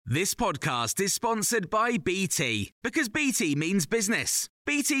This podcast is sponsored by BT, because BT means business.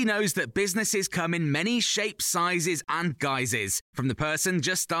 BT knows that businesses come in many shapes, sizes and guises, from the person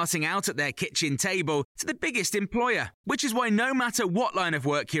just starting out at their kitchen table to the biggest employer, which is why no matter what line of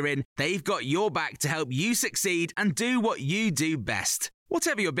work you're in, they've got your back to help you succeed and do what you do best.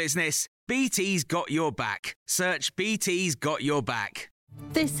 Whatever your business, BT's got your back. Search BT's got your back.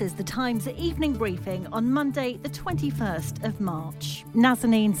 This is the Times evening briefing on Monday, the 21st of March.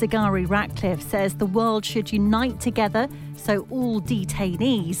 Nazanin Zaghari-Ratcliffe says the world should unite together so all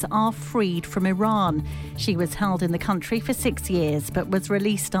detainees are freed from Iran. She was held in the country for 6 years but was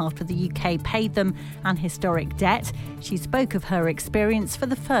released after the UK paid them an historic debt. She spoke of her experience for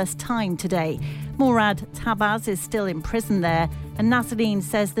the first time today. Morad Tabaz is still in prison there, and Nazanin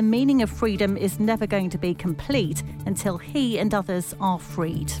says the meaning of freedom is never going to be complete until he and others are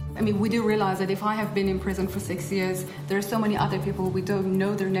freed. I mean, we do realise that if I have been in prison for 6 years, there are so many other people, we don't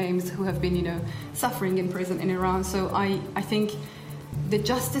know their names, who have been, suffering in prison in Iran. So I think the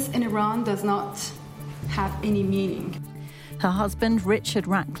justice in Iran does not have any meaning. Her husband, Richard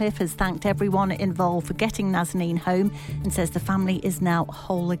Ratcliffe, has thanked everyone involved for getting Nazanin home and says the family is now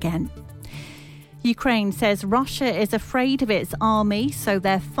whole again. Ukraine says Russia is afraid of its army, so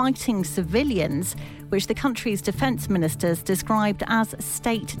they're fighting civilians, which the country's defence ministers described as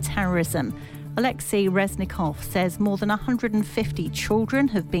state terrorism. Alexei Reznikov says more than 150 children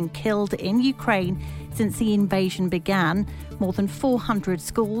have been killed in Ukraine since the invasion began. More than 400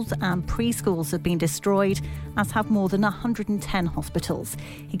 schools and preschools have been destroyed, as have more than 110 hospitals.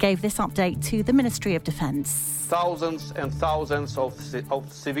 He gave this update to the Ministry of Defence. Thousands and thousands of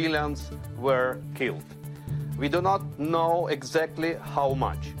civilians were killed. We do not know exactly how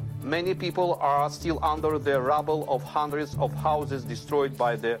much. Many people are still under the rubble of hundreds of houses destroyed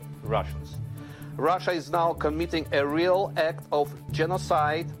by the Russians. Russia is now committing a real act of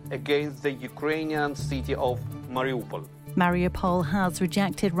genocide against the Ukrainian city of Mariupol. Mariupol has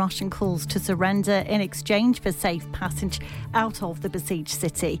rejected Russian calls to surrender in exchange for safe passage out of the besieged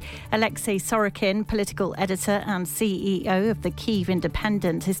city. Alexei Sorokin, political editor and CEO of the Kyiv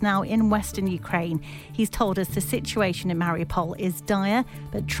Independent, is now in western Ukraine. He's told us the situation in Mariupol is dire,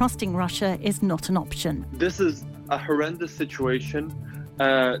 but trusting Russia is not an option. This is a horrendous situation.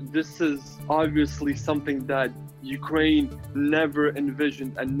 This is obviously something that Ukraine never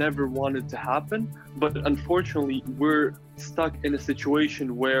envisioned and never wanted to happen. But unfortunately, we're stuck in a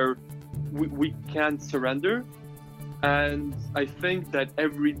situation where we can't surrender. And I think that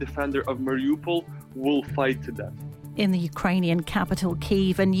every defender of Mariupol will fight to death. In the Ukrainian capital,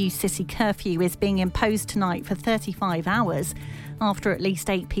 Kyiv, a new city curfew is being imposed tonight for 35 hours after at least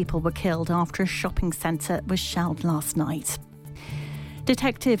 8 people were killed after a shopping centre was shelled last night.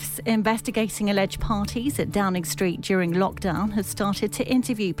 Detectives investigating alleged parties at Downing Street during lockdown have started to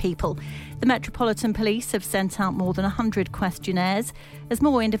interview people. The Metropolitan Police have sent out more than 100 questionnaires as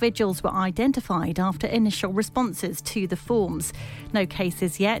more individuals were identified after initial responses to the forms. No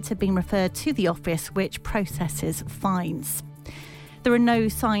cases yet have been referred to the office, which processes fines. There are no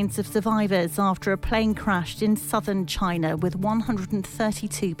signs of survivors after a plane crashed in southern China with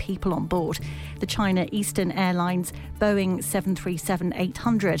 132 people on board. The China Eastern Airlines Boeing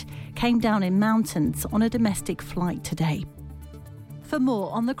 737-800 came down in mountains on a domestic flight today. For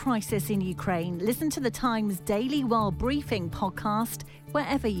more on the crisis in Ukraine, listen to the Times Daily World Briefing podcast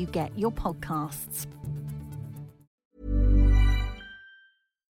wherever you get your podcasts.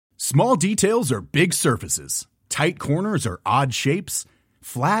 Small details are big surfaces. Tight corners or odd shapes,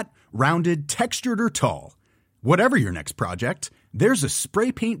 flat, rounded, textured, or tall. Whatever your next project, there's a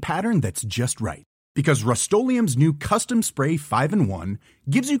spray paint pattern that's just right. Because Rust-Oleum's new Custom Spray 5-in-1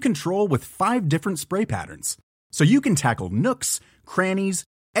 gives you control with 5 different spray patterns. So you can tackle nooks, crannies,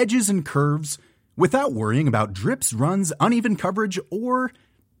 edges, and curves without worrying about drips, runs, uneven coverage, or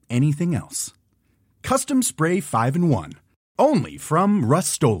anything else. Custom Spray 5-in-1. Only from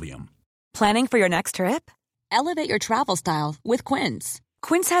Rust-Oleum. Planning for your next trip? Elevate your travel style with Quince.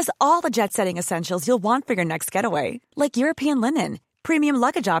 Quince has all the jet-setting essentials you'll want for your next getaway, like European linen, premium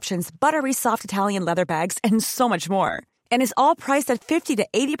luggage options, buttery soft Italian leather bags, and so much more. And is all priced at 50 to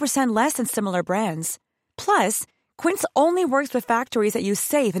 80% less than similar brands. Plus, Quince only works with factories that use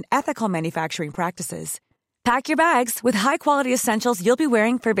safe and ethical manufacturing practices. Pack your bags with high-quality essentials you'll be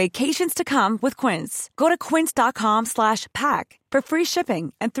wearing for vacations to come with Quince. Go to quince.com/pack for free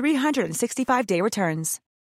shipping and 365-day returns.